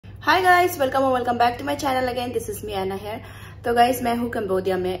Hi guys, welcome back to my channel again. This is me Anna here. तो guys मैं हूँ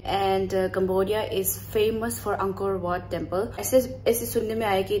Cambodia में and Cambodia is famous for Angkor Wat temple. ऐसे सुनने में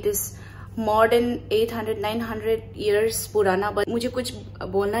आया कि इट इज मॉडर्न 800-900 इयर्स पुराना, बट मुझे कुछ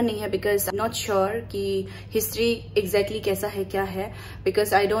बोलना नहीं है because I am not sure कि हिस्ट्री एग्जैक्टली कैसा है क्या है,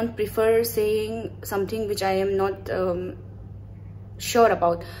 because I don't prefer saying something which I am not sure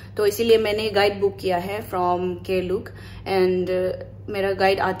about. तो इसीलिए मैंने गाइड बुक किया है फ्रॉम के लुक एंड मेरा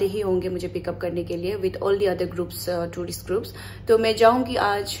गाइड आते ही होंगे मुझे पिकअप करने के लिए with all the other groups, tourist groups. तो मैं जाऊंगी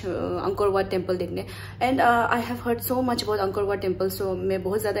आज अंकोर वाट टेम्पल देखने and I have heard so much about Angkor Wat temple, सो मैं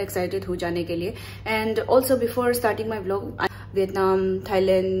बहुत ज्यादा एक्साइटेड हूँ जाने के लिए। And also before starting my vlog, Vietnam,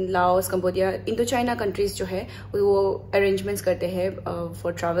 Thailand, Laos, Cambodia, Indo China countries जो है वो अरेंजमेंट्स करते हैं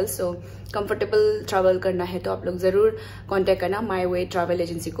for travel. So comfortable travel करना है तो आप लोग जरूर कांटेक्ट करना माई वे ट्रैवल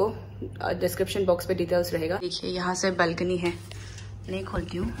एजेंसी को। डिस्क्रिप्शन बॉक्स पे डिटेल्स रहेगा। देखिए यहाँ से बालकनी है, नहीं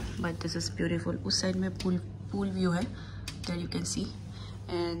खोलती हूँ बट दिस इज ब्यूटीफुल। उस साइड में पूल व्यू है, there you can see,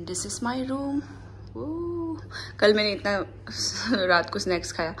 and this is my room. कल मैंने इतना रात को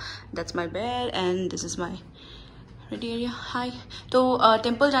स्नैक्स खाया। That's my bed and this is my ready area. हाय। तो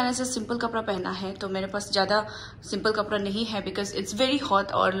टेम्पल जाने से सिंपल कपड़ा पहना है, तो मेरे पास ज़्यादा सिंपल कपड़ा नहीं है बिकॉज इट्स वेरी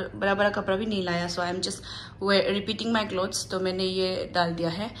हॉट, और बड़ा बड़ा कपड़ा भी नहीं लाया। सो I am just repeating my clothes. तो मैंने ये डाल दिया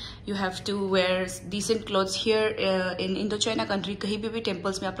है, you have to where decent clothes here in Indo China country. कहीं भी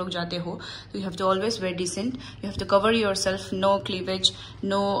टेम्पल्स में आप लोग जाते हो तो you have to always wear decent, you have to cover your self, no cleavage,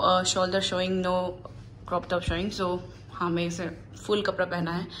 no shoulder showing, no crop top showing. सो हाँ, मैं इसे फुल कपड़ा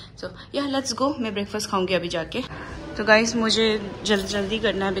पहना है। सो या लेट्स गो। मैं ब्रेकफास्ट खाऊंगी अभी जाके। तो गाइस मुझे जल्दी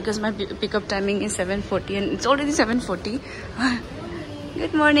करना है because my pickup timing is 7:40 and it's already 7:40।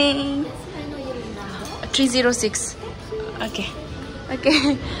 Good morning. 306। Okay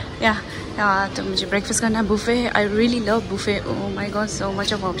या तो मुझे ब्रेकफास्ट करना है। Buffet, I really love buffet. Oh my God, so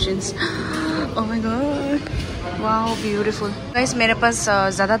much of options. Oh my God, wow beautiful. Guys मेरे पास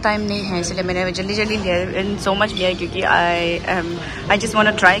ज़्यादा टाइम नहीं है, इसलिए मैंने जल्दी लिया एंड सो मच लिया है क्योंकि I just want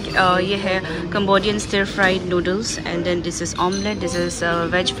to try. ये है Cambodian stir fried noodles and then this is omelette, this is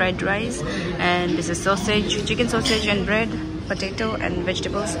veg fried rice and this is sausage, chicken sausage and bread, potato and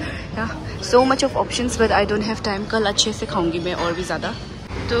vegetables. Yeah, so much of options but I don't have time. कल अच्छे से खाऊंगी मैं और भी ज़्यादा।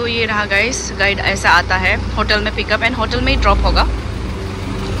 तो ये रहा गाइस, गाइड ऐसा आता है, होटल में पिकअप एंड होटल में ही ड्रॉप होगा।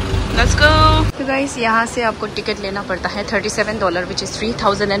 Let's go. तो गाइस यहाँ से आपको टिकट लेना पड़ता है $37 विच इज़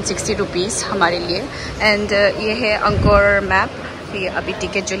 3060 रुपीज़ हमारे लिए। एंड ये है अंकोर मैप। ये अभी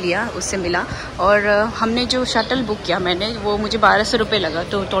टिकट जो लिया उससे मिला, और हमने जो शटल बुक किया मैंने, वो मुझे 1200 रुपये लगा।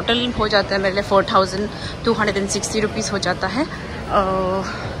 तो टोटल हो जाता है मेरे लिए 4260 रुपीज़ हो जाता है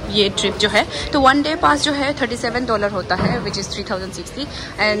ये ट्रिप जो है। तो 1 डे पास जो है $37 होता है विच इज़ 3060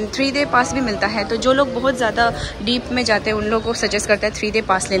 एंड 3 डे पास भी मिलता है। तो जो लोग बहुत ज़्यादा डीप में जाते हैं उन लोगों को सजेस्ट करता है 3 डे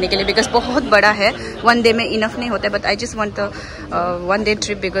पास लेने के लिए बिकॉज बहुत बड़ा है, 1 डे में इनफ नहीं होता है। But I just want 1 day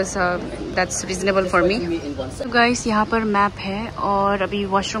trip because that's reasonable for me. तो गाइस यहाँ पर मैप है और अभी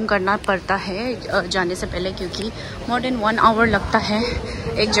वॉशरूम करना पड़ता है जाने से पहले क्योंकि मोर देन 1 आवर लगता है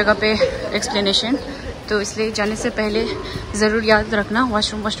एक जगह पे एक्सप्लेनेशन। तो इसलिए जाने से पहले ज़रूर याद रखना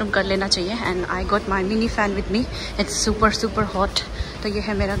वॉशरूम कर लेना चाहिए। And I got my mini fan with me, it's super hot. तो ये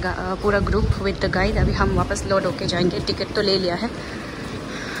है मेरा पूरा ग्रुप विद द गाइड। अभी हम वापस लोड होके जाएंगे। टिकट तो ले लिया है।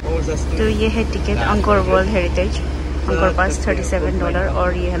 तो ये है ticket, Angkor world heritage, Angkor पास $37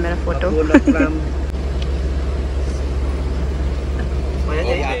 और ये है मेरा photo.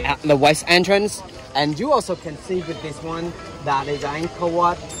 At the west entrance, and you also can see with this one that is Angkor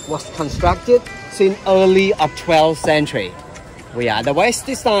Wat was constructed since early of 12th century. We are the west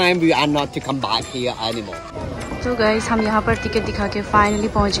this time. We are not to come back here anymore. तो guys हम यहाँ पर ticket दिखा के finally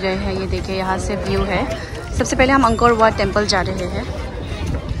पहुँच गए हैं। ये देखिए यहाँ से व्यू है। सबसे पहले हम अंकोर वाट टेम्पल जा रहे हैं।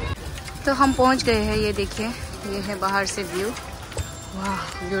 तो हम पहुँच गए हैं, ये देखिए, ये है बाहर से व्यू।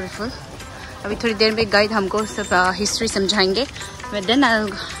 वाह ब्यूटीफुल। अभी थोड़ी देर में गाइड हमको सब हिस्ट्री समझाएंगे, but then I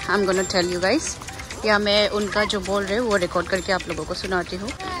am gonna tell you guys, या मैं उनका जो बोल रहे हैं वो रिकॉर्ड करके आप लोगों को सुनाती हूँ।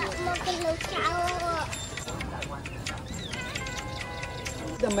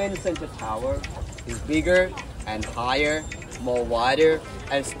 The main center tower is bigger and higher, more wider,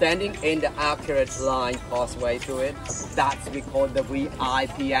 and standing in the accurate line causeway to it. That's we call the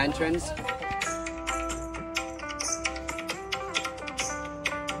VIP entrance.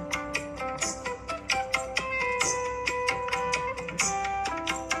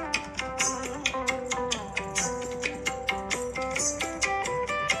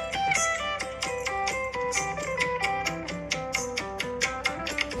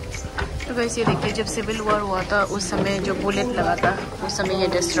 तो गाइस ये देखिए, जब सिविल वॉर हुआ था उस समय जो बुलेट लगा था उस समय ये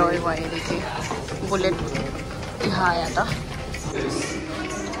डिस्ट्रॉय हुआ है। देखिए बुलेट यहाँ आया था।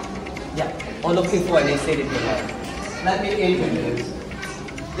 Yeah, or looking for any city below. Let me introduce.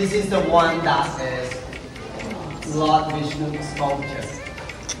 This is the one that is Lord Vishnu sculpture.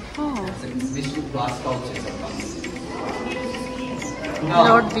 Oh. It's a Vishnu glass sculpture.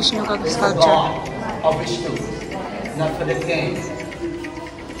 Lord Vishnu का sculpture. Of Vishnu, not for the king.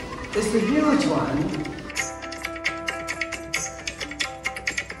 It's a huge one.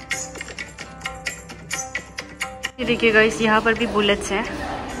 ये देखिए guys, यहाँ पर भी bullets हैं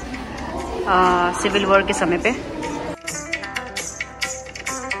civil war के समय पे।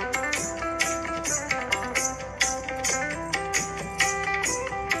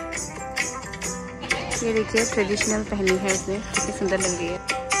 ये देखिए ट्रेडिशनल पहनी है इसने, कितनी सुंदर लग रही है।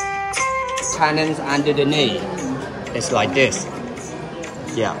 Cannons under the knee. It's like this.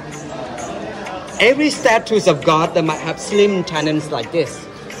 Yeah. Every statues of God that might have slim cannons like this.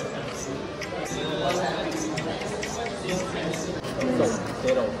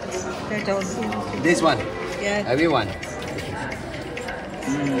 This one. Yeah. Everyone.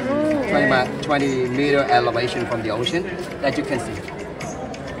 20-meter elevation from the ocean that you can see.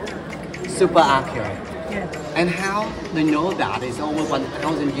 Super accurate. Yeah. And how they know that is over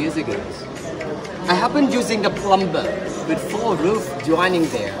 1,000 years ago. I have been using the plumber with 4 roofs joining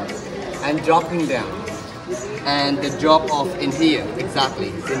there and dropping down. And the drop off in here, exactly,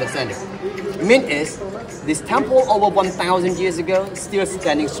 in the center. Mean is, this temple over 1,000 years ago still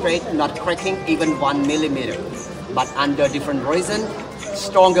standing straight, not cracking even 1 millimeter. But under different reason,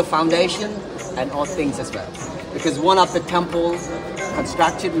 stronger foundation and all things as well. Because one of the temple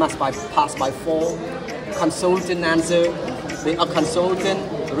constructed must pass by 4 consultant answer. They are consultant,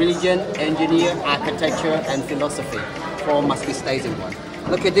 religion, engineer, architecture, and philosophy. 4 must be staged in one.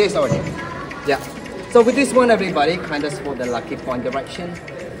 Look at this already. Yeah. So with this one, everybody kind of for the lucky point direction.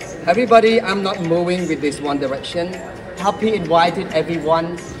 Everybody, I'm not moving with this one direction. Happy invited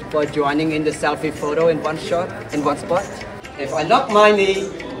everyone for joining in the selfie photo in one shot, in one spot. If I knock my knee,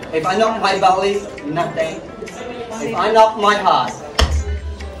 if I knock my belly, nothing. If I knock my heart,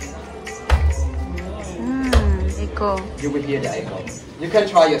 echo. You will hear the echo. You can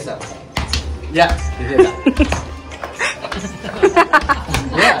try yourself. Yeah, you hear that.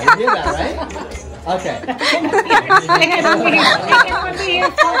 Yeah, you hear that, right? Okay. You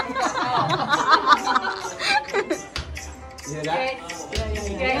hear that?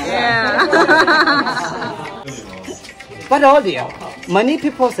 Yeah. But earlier, many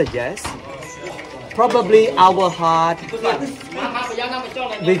people suggest probably our heart.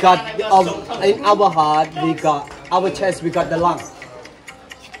 We got in our heart. We got our chest. We got the lung.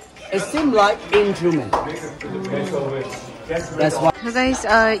 It seems like inhuman. That's why. So guys,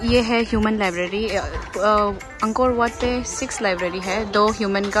 ये है human library. Angkor Wat पे 6 library है, 2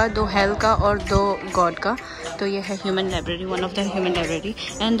 human का, 2 hello का और 2 God का। तो ये है human library, one of the human library.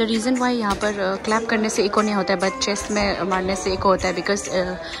 And the reason why यहाँ पर क्लैप करने से इको नहीं होता है, बट चेस्ट में मारने से इको होता है। बिकॉज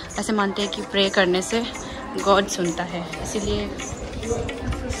ऐसे मानते हैं कि प्रे करने से गॉड सुनता है, इसीलिए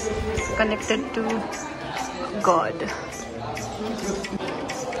कनेक्टेड टू गॉड।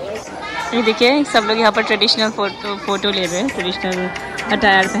 ये देखिए सब लोग यहाँ पर ट्रेडिशनल फोटो ले रहे हैं, ट्रेडिशनल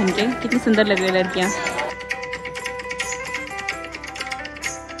अटायर पहन के। कितनी सुंदर लग रही है लड़कियाँ।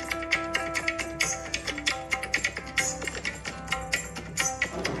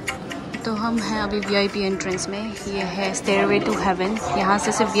 तो हम हैं अभी वीआईपी एंट्रेंस में। ये है स्टेयरवे टू हेवन। यहाँ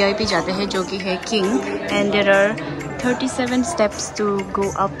से सिर्फ वीआईपी जाते हैं, जो कि है king. And there are 37 steps to go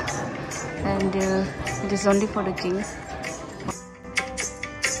up and it is only for the king.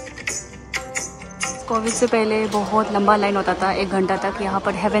 Covid से पहले बहुत लंबा लाइन होता था, 1 घंटा तक यहाँ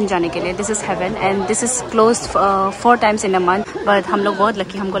पर हेवन जाने के लिए। This is heaven and this is close 4 times in a month. But हम लोग बहुत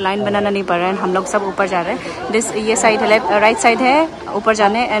लकी, हमको लाइन बनाना नहीं पड़ रहा है। हम लोग सब ऊपर जा रहे हैं। ये साइड है, राइट साइड है ऊपर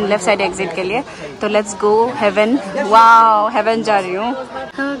जाने एंड लेफ्ट साइड एग्जिट के लिए। तो let's go haven. Wow, haven जा रही हूँ।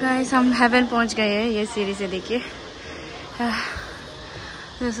 तो गाइस हम हेवन पहुँच गए हैं। ये सीढ़ी से देखिए,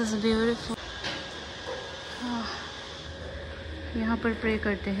 दिस इज ब्यूटीफुल। यहाँ पर प्रे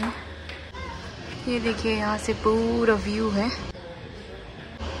करते हैं। ये देखिए यहाँ से पूरा व्यू है।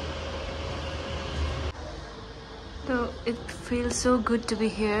 तो it feels so good to be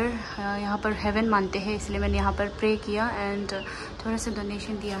here. यहाँ पर हेवन मानते हैं, इसलिए मैंने यहाँ पर प्रे किया एंड थोड़ा सा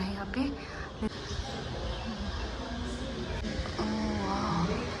डोनेशन दिया है यहाँ पे।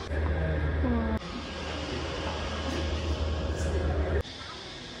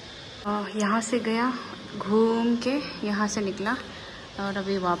 यहाँ से गया, घूम के यहाँ से निकला और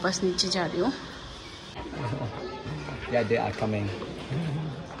अभी वापस नीचे जा रही हूँ। Yeah, they are coming.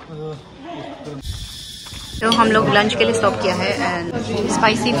 तो हम लोग लंच के लिए स्टॉप किया है and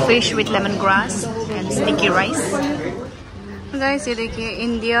spicy fish with lemon grass and sticky rice. Guys ये देखिए,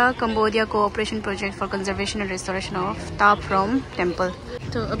 India Cambodia cooperation project for conservation and restoration of ता फ्रॉम टेम्पल।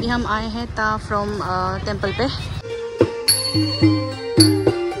 तो अभी हम आए हैं ता फ्रॉम टेम्पल पे।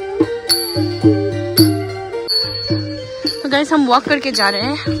 तो गाइस हम वॉक करके जा रहे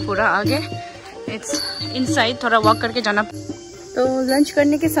हैं पूरा आगे, इट्स इनसाइड, थोड़ा वॉक करके जाना। तो लंच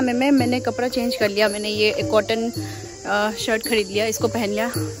करने के समय में मैंने कपड़ा चेंज कर लिया, मैंने ये एक कॉटन शर्ट खरीद लिया, इसको पहन लिया।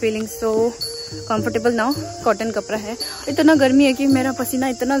 Feeling so comfortable now, cotton कपड़ा है। इतना गर्मी है कि मेरा पसीना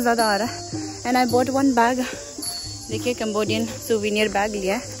इतना ज़्यादा आ रहा है। And I bought one bag, देखिए कंबोडियन सुवेनियर बैग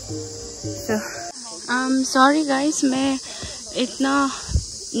लिया है। सो सॉरी गाइस, मैं इतना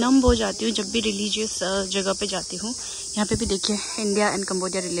नम हो जाती हूँ जब भी रिलीजियस जगह पे जाती हूँ। यहाँ पे भी देखिए इंडिया एंड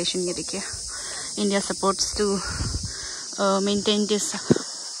कंबोडिया रिलेशन, ये देखिए India supports to maintain this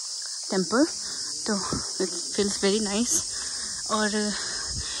temple, तो इट फील्स वेरी नाइस। और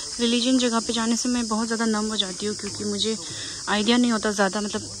रिलीजन जगह पे जाने से मैं बहुत ज़्यादा नम हो जाती हूँ, क्योंकि मुझे आइडिया नहीं होता ज़्यादा,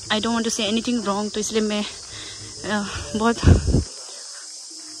 मतलब I don't want to say anything wrong, तो इसलिए मैं बहुत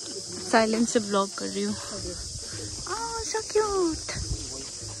साइलेंस से ब्लॉग कर रही हूँ। So cute.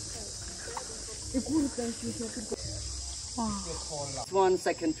 One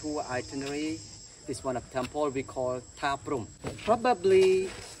second tour itinerary. This one of temple we call Ta Prum. Probably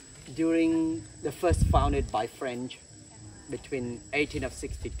during the first founded by French between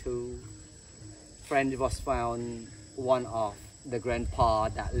 1862. French was found one of the grandpa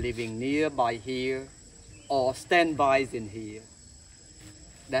that living nearby here or standby in here.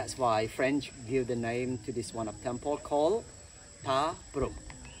 That's why French give the name to this one of temple called Ta Prum.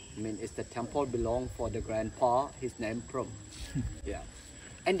 I mean, it's the temple belong for the grandpa, his name Prum. Yeah.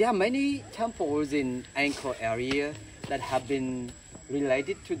 And there are many temples in Angkor area that have been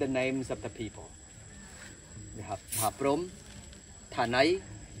related to the names of the people. We have Ta Prum, Ta Nai,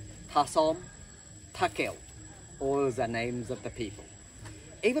 Ta Som, Ta Keo. All the names of the people.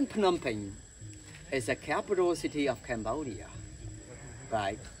 Even Phnom Penh is a capital city of Cambodia,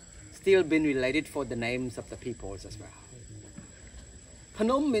 right? Still been related for the names of the peoples as well.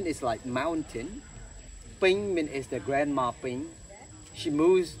 Phnom Penh is like mountain. Penh means is the grandma Penh. She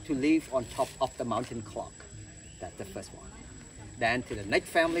moves to live on top of the mountain clock. That's the first one. Then to the next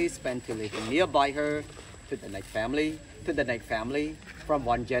family, spent to live nearby her, to the next family, to the next family. From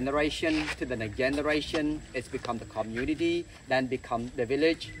one generation to the next generation, it's become the community, then become the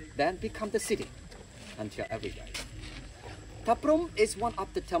village, then become the city, until every day. Ta Prum is one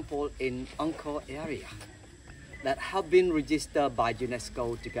of the temple in Angkor area that have been registered by UNESCO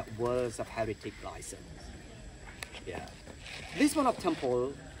to get World of Heritage license. Yeah. This one of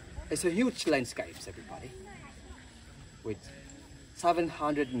temple is a huge landscapes, everybody, with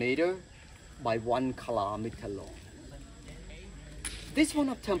 700 meter by 1 kilometer long. This one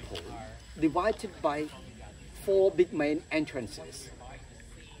of temple divided by 4 big main entrances.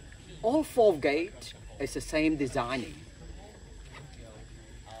 All 4 gates is the same designing,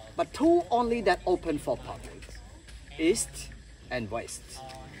 but 2 only that open for public. East and west,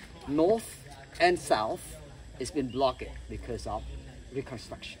 north and south, it's been blocked because of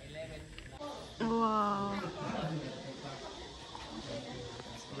reconstruction. Wow.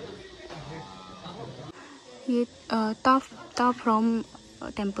 ये Ta Prum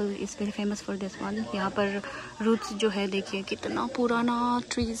temple is very famous for this one. यहाँ पर roots जो है देखिए कितना पुराना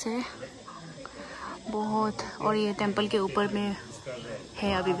trees है बहुत, और ये टेम्पल के ऊपर में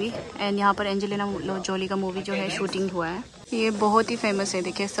है अभी भी। एंड यहाँ पर एंजेलिना जोली का मूवी जो है शूटिंग हुआ है। ये बहुत ही फेमस है,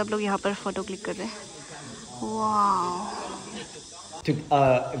 देखिए सब लोग यहाँ पर फोटो क्लिक कर रहे हैं। Wow.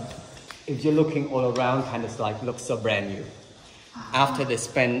 If you're looking all around, kind of like looks so brand new. After they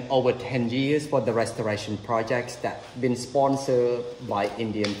spent over 10 years for the restoration projects that been sponsored by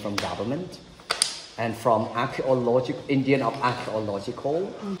Indian from government and from archaeological Indian of archaeological.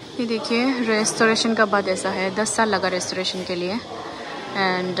 ये देखिए restoration का बाद ऐसा है, 10 साल लगा restoration के लिए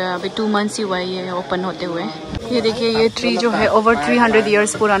एंड अभी 2 months ही हुआ है ये ओपन होते हुए। ये देखिए ये ट्री जो है ओवर 300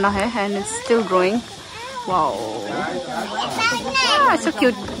 years पुराना है and it's still growing. Wow, so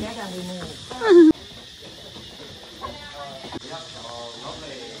cute.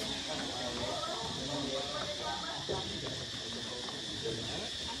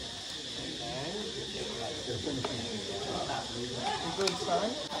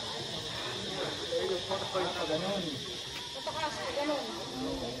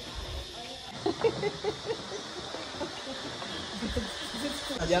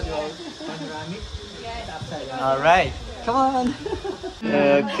 All right, come on.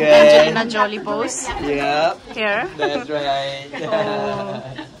 Okay. Angelina Jolie pose. Yeah. Here. That's right. Oh.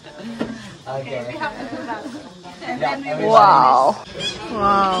 Okay. Wow.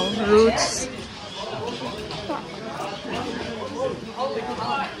 Wow. Roots.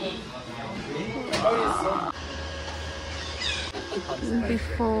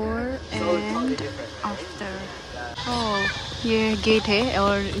 Before and after. Oh, ये gate है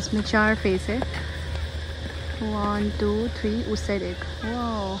और इसमें 4 face है. 1 2 3 उस side एक.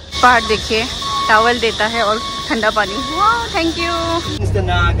 Wow, पहाड़ देखिए, towel देता है और ठंडा पानी. Wow, thank you. It's the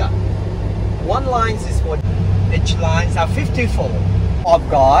naga. One line is for each lines are 54 of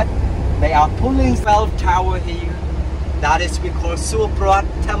God. They are pulling 12 tower here. That is we call Suryavarman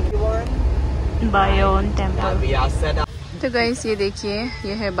Temple. बायोन temple. And we are set up. तो guys ये देखिए,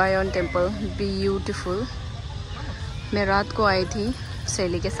 ये है बायोन temple. Beautiful. मैं रात को आई थी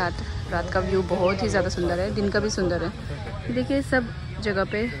सहेली के साथ. रात का व्यू बहुत ही ज़्यादा सुंदर है, दिन का भी सुंदर है. देखिए सब जगह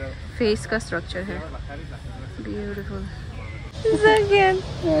पे फेस का स्ट्रक्चर है. Beautiful. So cute.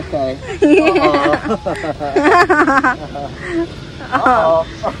 Okay.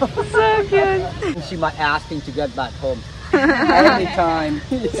 So cute. She might ask him to get back home anytime.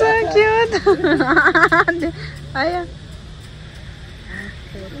 So cute. Aya.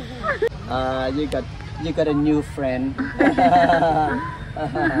 You got a new friend.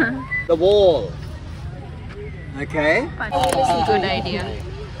 The wall. Okay. This is a good idea.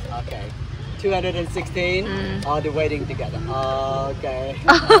 Okay. 216 are the waiting together. Okay.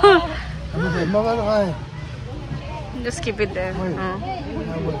 Just keep it there.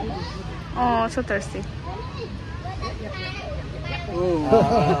 Oh, so thirsty.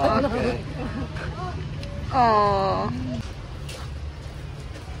 Okay. Oh.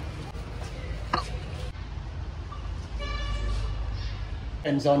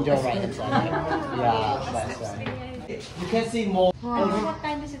 And on your right hand side. Yeah, that's right. You can see more. Wow.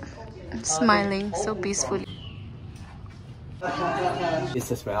 Smiling so peacefully.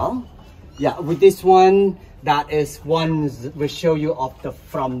 This as well. Yeah, with this one, that is one will show you of the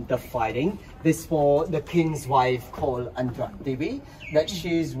from the fighting. This for the king's wife called Angkorian. That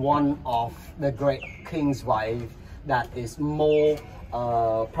she's one of the great king's wife that is more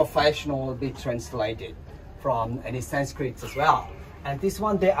professional, be translated from any Sanskrit as well. And this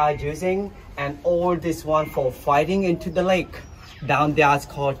one they are using, and all this one for fighting into the lake. Down there is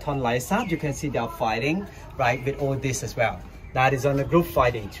called Tonlai Sap. You can see they are fighting, right, with all this as well. That is on a group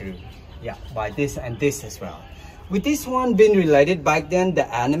fighting too. Yeah, by this and this as well. With this one being related back then, the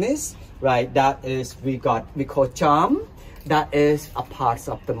enemies, right, that is we call charm. That is a part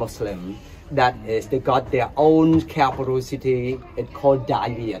of the Muslim. That is they got their own capital city. It's called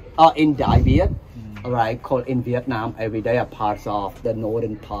Dai in Dai Viet. Right, called in Vietnam every day a part of the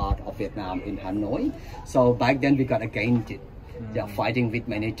northern part of Vietnam in Hanoi. So back then we got against it. They are fighting with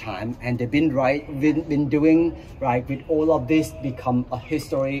many times, and they've been been doing right with all of this become a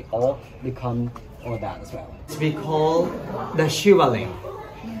history or become all that as well. We call the Shivaling.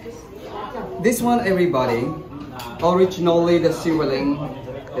 This one, everybody, originally the Shivaling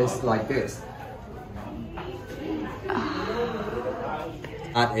is like this.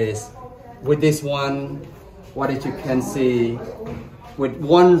 That is. With this one, what you can see, with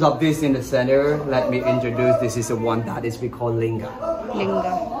one of this in the center, let me introduce, this is the one that is we call Linga. Linga.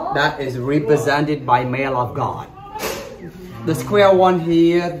 That is represented by male of God. The square one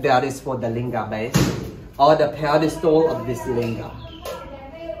here, that is for the Linga base, or the pedestal of this Linga.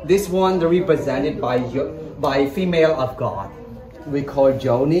 This one represented by female of God. We call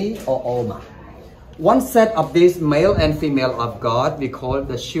Joni or Oma. One set of this male and female of God, we call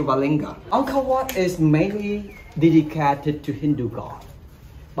the Shivalinga. Angkor Wat is mainly dedicated to Hindu God.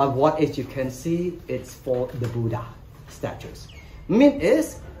 But what as you can see, it's for the Buddha statues. Mean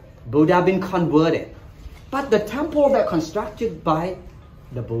is, Buddha been converted. But the temple that constructed by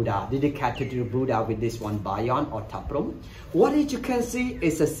the Buddha, dedicated to the Buddha with this one Bayon or Taprum, what as you can see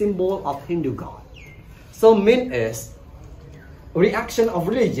is a symbol of Hindu God. So mean is, reaction of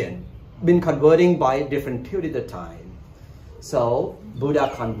religion, been converting by different period of time. So Buddha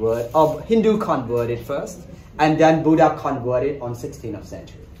Hindu converted first, and then Buddha converted on 16th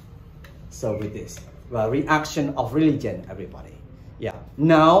century. So with this, well, reaction of religion, everybody. Yeah.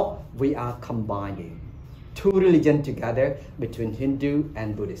 Now we are combining two religions together between Hindu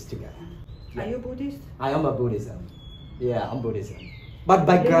and Buddhist together. Are you Buddhist? I am a Buddhism. Yeah, I'm Buddhism. But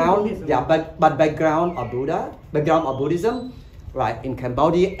background, yeah, but background of Buddhism. Right, in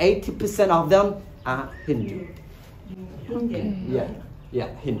Cambodia, 80% of them are Hindu. Okay. Yeah,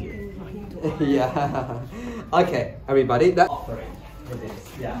 Hindu. Yeah. Okay, everybody, that offering.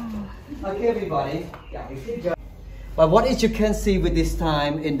 Yeah. Okay, everybody. Yeah. But what is you can see with this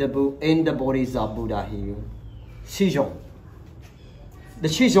time in the bodies of Buddha here, Shizhong. The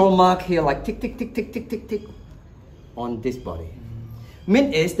Shizhong mark here like tick tick tick tick tick tick tick on this body.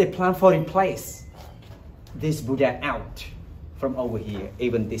 Mean is they plan for replace this Buddha out from over here.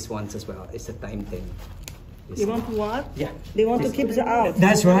 Even this ones as well. It's the same thing. They want to what? Yeah. They want to keep it out.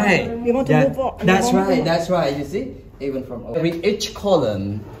 That's right. They want to move on. That's right. That's right. You see, even from with each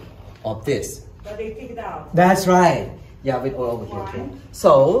column of this. But they take it out. That's right. Yeah, with all over here too.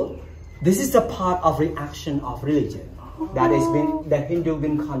 So this is the part of reaction of religion that is been the Hindu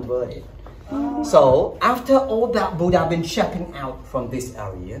been converted. So after all that Buddha been shaping out from this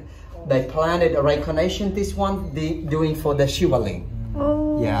area, they planted a reincarnation. This one they doing for the Shivaling.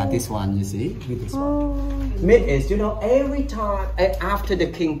 Yeah, this one you see with this one. Myth is, you know, every time after the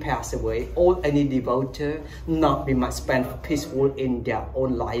king passed away, all any devotee not be much spend peaceful in their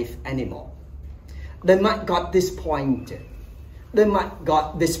own life anymore. They might got disappointed. They might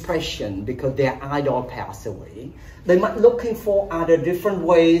got depression because their idol passed away. They might looking for other different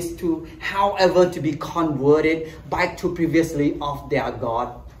ways to, however, to be converted back to previously of their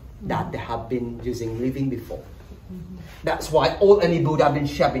god that they have been using living before. That's why all any Buddha been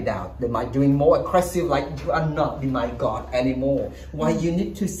shaped out. They might doing more aggressive, like you are not be my god anymore. Why you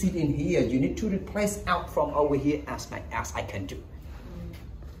need to sit in here? You need to replace out from over here as I can do.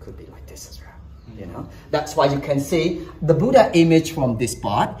 Could be like this as well. You know, that's why you can see the Buddha image from this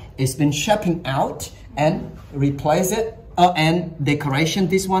part is been shaping out and replace it and decoration.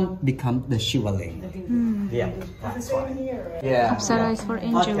 This one become the Shivaling. Yeah, that's why. Yeah. Apsara is for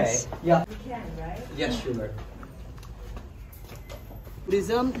angels. Okay. Yeah. You can, right? Yes, sure.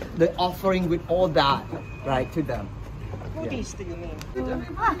 Buddhism, the offering with all that, right, to them. Buddhist, do you mean?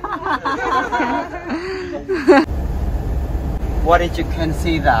 What you can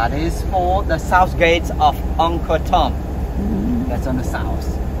see that is for the south gates of Angkor Thom. That's on the south.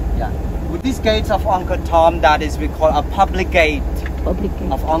 Yeah. With these gates of Angkor Thom, that is we call a public gate of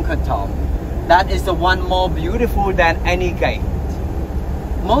Angkor Thom. That is the one more beautiful than any gate.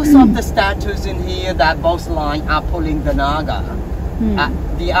 Most of the statues in here that both line are pulling the nagara at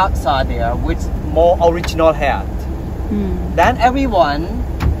the outside there with more original head. Then everyone,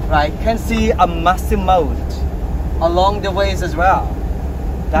 right, can see a massive moat along the ways as well.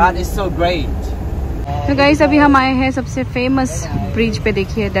 That is so great. तो guys अभी हम आए हैं सबसे famous bridge पे.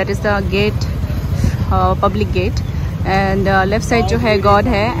 देखिए that is the gate, public gate, and left side जो है गॉड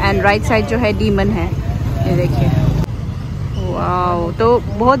है एंड राइट साइड जो है डीमन है. ये देखिए, वाओ. तो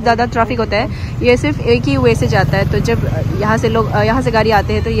बहुत ज़्यादा ट्रैफिक होता है. ये सिर्फ एक ही वे से जाता है. तो जब यहाँ से लोग यहाँ से गाड़ी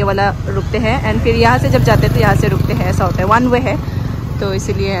आते हैं तो ये वाला रुकते हैं, एंड फिर यहाँ से जब जाते हैं तो यहाँ से रुकते हैं. ऐसा होता है, वन वे है, तो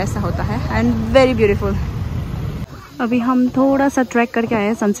इसीलिए ऐसा होता है. And very beautiful. अभी हम थोड़ा सा ट्रैक करके आए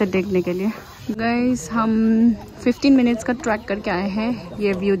हैं सनसेट देखने के लिए. गाइस हम 15 मिनट्स का ट्रैक करके आए हैं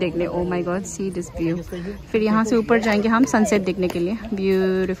ये व्यू देखने. Oh my God, see this view. फिर यहाँ से ऊपर जाएंगे हम सनसेट देखने के लिए.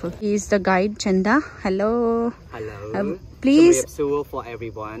 Beautiful. He is the guide चंदा. Hello. Hello. Please. For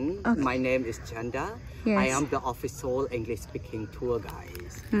everyone. Okay. My name is Chanda. Yes. I am the official English-speaking tour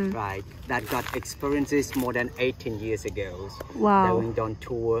guide, right? That got experiences more than 18 years ago. Wow. Going on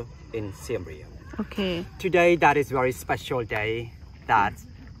tour in Siem Reap. Okay. Today, that is very special day. That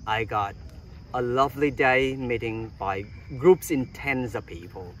I got a lovely day meeting by groups in tens of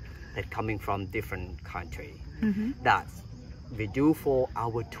people that coming from different countries. That we do for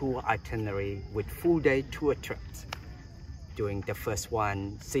our tour itinerary with full day tour trips. During the first one,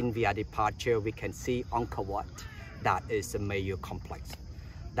 since we are departure, we can see Angkor Wat. That is a major complex.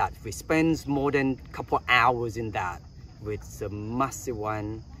 That we spend more than a couple hours in that with the massive one.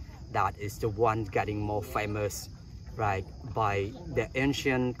 That is the one getting more famous, right, by the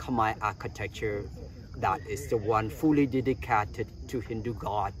ancient Khmer architecture. That is the one fully dedicated to Hindu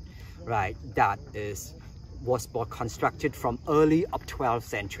god, right? That was constructed from early of 12th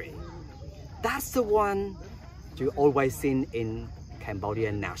century. That's the one you always seen in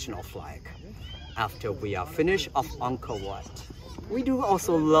Cambodian national flag. After we are finished of Angkor Wat, we do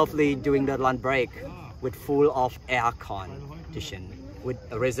also lovely during the lunch break with full of air condition with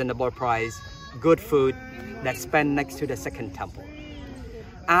a reasonable price, good food that spend next to the second temple.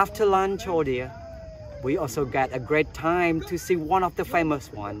 After lunch order, we also get a great time to see one of the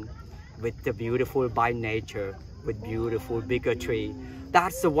famous one with the beautiful by nature, with beautiful bigger tree.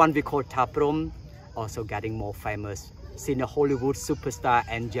 That's the one we call Taprom, also getting more famous. Seen a Hollywood superstar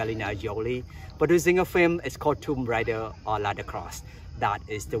Angelina Jolie producing a film. It's called Tomb Raider or Ladder Cross. That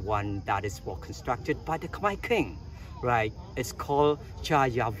is the one that is constructed by the Khmer King. Right, it's called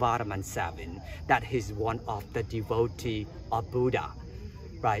Suryavarman II. That is one of the devotee of Buddha,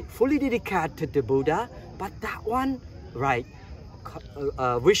 right? Fully dedicated to the Buddha, but that one, right,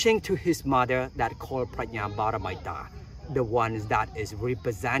 wishing to his mother that called Prajna Baramita, the ones that is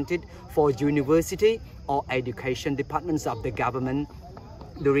represented for university or education departments of the government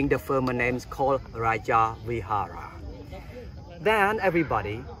during the former names called Raja Vihara. Then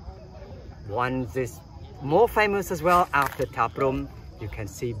everybody, one is more famous as well after Taprum, you can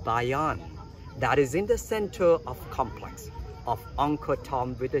see Bayan. That is in the center of complex of Angkor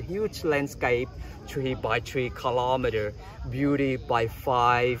tomb with a huge landscape, 3 by 3 kilometer, beauty by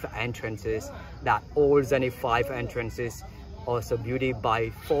 5 entrances, that all 5 entrances, also beauty by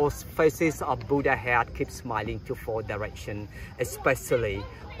 4 faces of Buddha head keep smiling to 4 directions, especially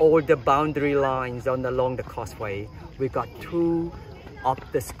all the boundary lines along the causeway. We got 2 of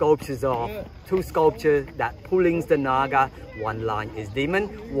the sculptures that pulling the naga. One line is demon,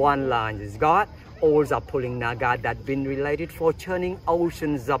 one line is god. All are pulling naga that been related for churning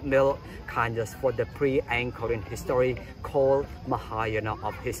oceans of milk, kind of for the pre-Angkorian history called Mahayana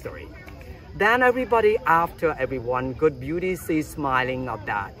of history. Then everybody, after everyone, good beauty sees smiling of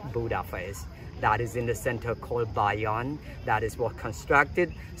that Buddha face. That is in the center called Bayan. That is what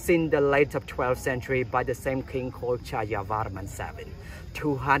constructed since the late of 12th century by the same king called Suryavarman II.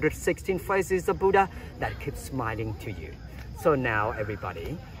 216 faces of Buddha that keep smiling to you. So now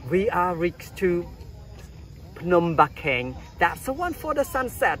everybody, we are reached to Phnom Bakheng. That's the one for the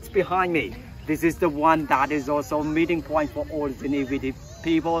sunsets behind me. This is the one that is also a meeting point for all the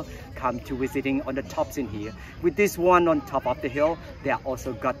people come to visiting on the tops in here. With this one on top of the hill, they are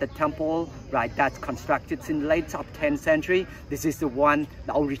also got the temple, right, that's constructed in late of 10th century. This is the one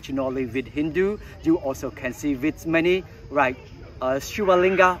originally with Hindu. You also can see with many, right,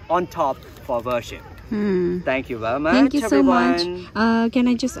 Shivalinga on top for worship. Thank you very much. Thank you everyone. so much. Can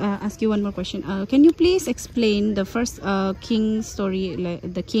I just ask you one more question? Can you please explain the first king story?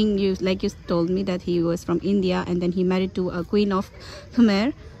 Like the king, you told me that he was from India and then he married to a queen of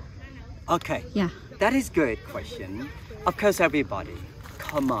Khmer. Okay. Yeah. That is good question. Of course, everybody,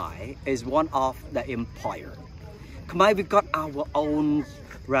 Khmer is one of the empire. Khmer, we got our own,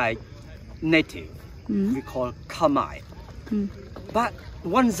 right, native. We call Khmer. But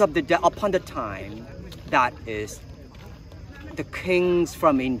once upon the time, that is, the kings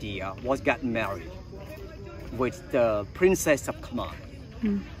from India got married with the princess of Khmer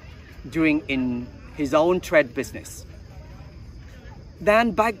doing in his own trade business.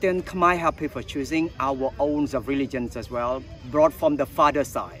 Then back then, Khmer have people choosing our own religions as well, brought from the father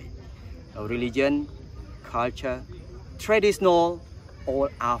side. Religion, culture, traditional, all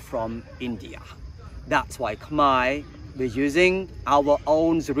are from India. That's why Khmer, we're using our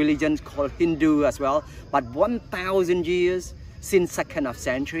own religion called Hindu as well. But 1,000 years since 2nd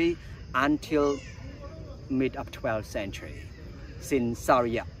century until mid of 12th century, since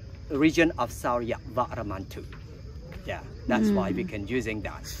region of Yaśodharapura II. Yeah, that's why we can using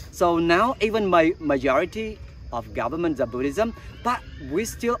that. So now even my majority of governments are Buddhism, but we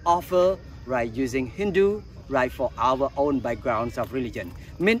still offer, right, using Hindu, right, for our own backgrounds of religion.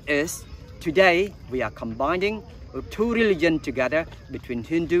 Mean is today we are combining 2 religions together between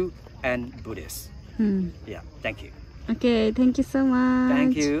Hindu and Buddhist. Yeah, thank you. Okay, thank you so much.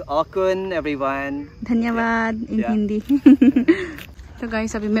 Thank you. Okun everyone. धन्यवाद in Hindi. तो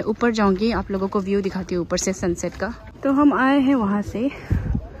guys अभी मैं ऊपर जाऊंगी, आप लोगों को view दिखाती हूँ ऊपर से सनसेट का। तो हम आए हैं वहाँ से।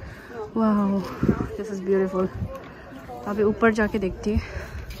 Wow, this is beautiful. अभी ऊपर जाके देखती है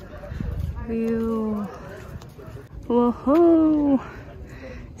व्यू। ओहो,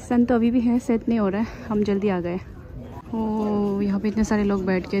 सन तो अभी भी है, सेट नहीं हो रहा है, हम जल्दी आ गए। ओह, यहाँ पे इतने सारे लोग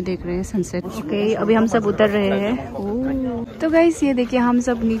बैठ के देख रहे हैं सनसेट। ओके, अभी हम सब उतर रहे हैं। ओह, तो गाइस ये देखिए हम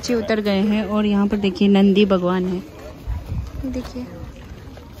सब नीचे उतर गए हैं और यहाँ पर देखिए नंदी भगवान है, ये देखिए।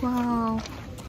 वाह।